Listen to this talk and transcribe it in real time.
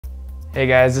Hey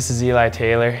guys, this is Eli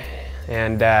Taylor,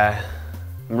 and I'm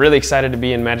really excited to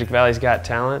be in Magic Valley's Got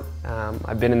Talent.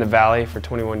 I've been in the Valley for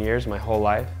 21 years, my whole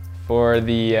life. For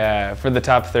the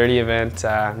Top 30 event,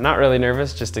 not really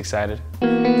nervous, just excited.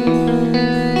 Come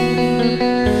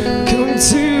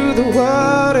to the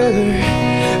water,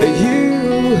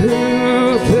 you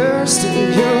who thirst,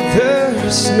 you'll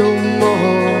thirst no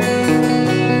more.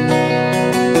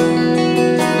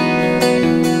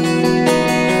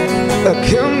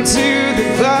 Come to the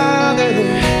Father,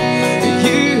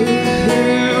 you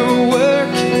who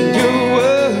work, you'll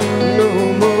work no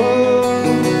more.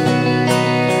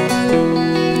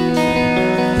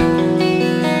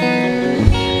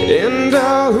 And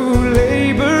all who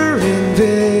labor in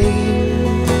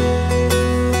vain,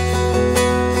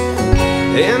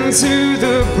 and to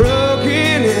the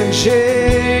broken and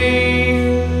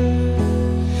chained,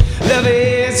 love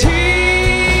is here.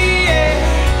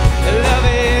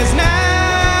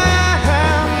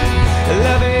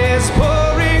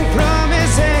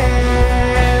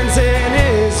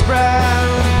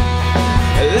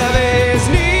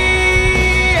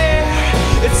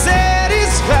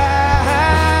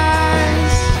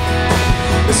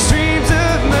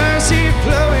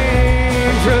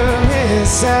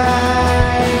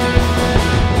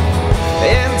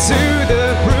 And to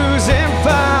the bruised and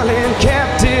fallen,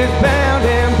 captive, bound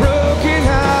and broken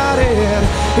hearted,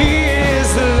 He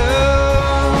is the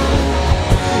Lord,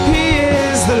 He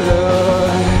is the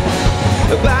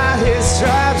Lord. By His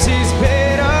stripes He's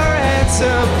paid our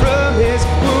ransom, from His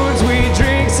wounds we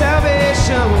drink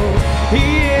salvation.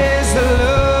 He is the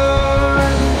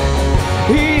Lord,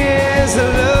 He is the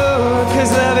Lord,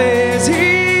 'cause love is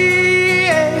here.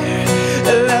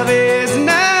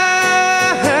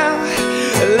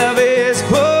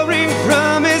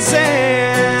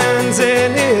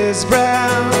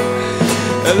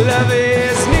 Love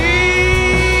is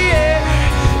near,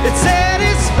 it satisfies,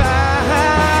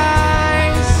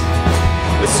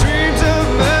 the streams of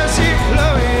mercy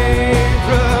flowing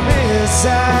from His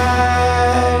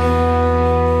side.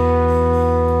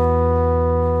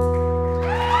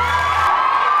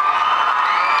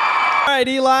 All right,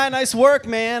 Eli, nice work,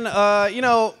 man. You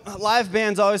know, live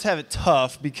bands always have it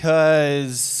tough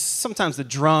because sometimes the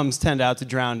drums tend to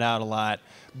drown out a lot,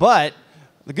 but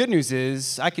the good news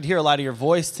is I could hear a lot of your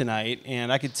voice tonight,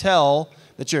 and I could tell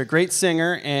that you're a great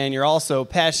singer and you're also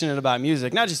passionate about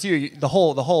music. Not just you, the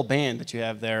whole band that you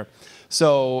have there.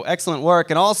 So excellent work,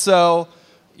 and also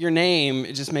your name,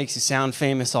 it just makes you sound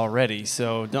famous already.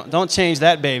 So don't change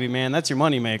that, baby, man. That's your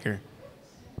moneymaker.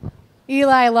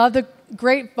 Eli, I love the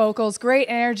great vocals, great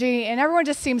energy, and everyone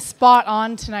just seems spot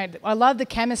on tonight. I love the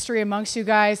chemistry amongst you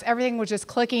guys. Everything was just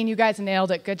clicking. You guys nailed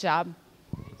it. Good job.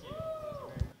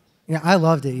 Yeah, I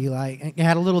loved it, Eli. You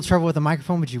had a little trouble with the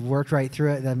microphone, but you worked right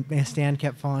through it. The stand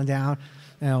kept falling down.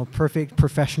 You know, perfect,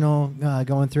 professional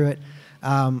going through it.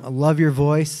 I love your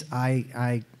voice.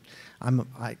 I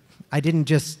didn't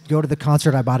just go to the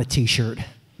concert. I bought a T-shirt.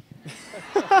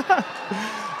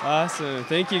 Awesome.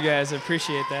 Thank you guys. I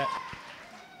appreciate that.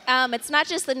 It's not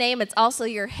just the name, it's also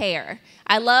your hair.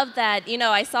 I love that, you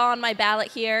know, I saw on my ballot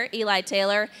here, Eli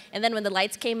Taylor, and then when the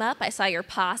lights came up, I saw your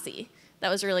posse. That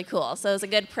was really cool. So it was a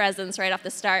good presence right off the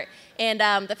start. And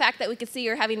the fact that we could see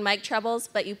you're having mic troubles,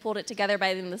 but you pulled it together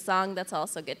by the end of the song, that's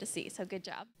also good to see. So good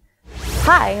job.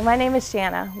 Hi, my name is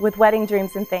Shanna with Wedding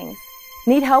Dreams and Things.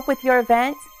 Need help with your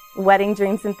event? Wedding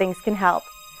Dreams and Things can help.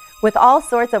 With all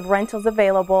sorts of rentals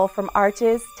available, from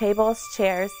arches, tables,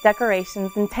 chairs,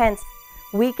 decorations, and tents,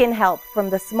 we can help from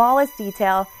the smallest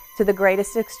detail to the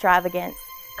greatest extravagance.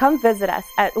 Come visit us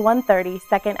at 130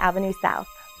 2nd Avenue South.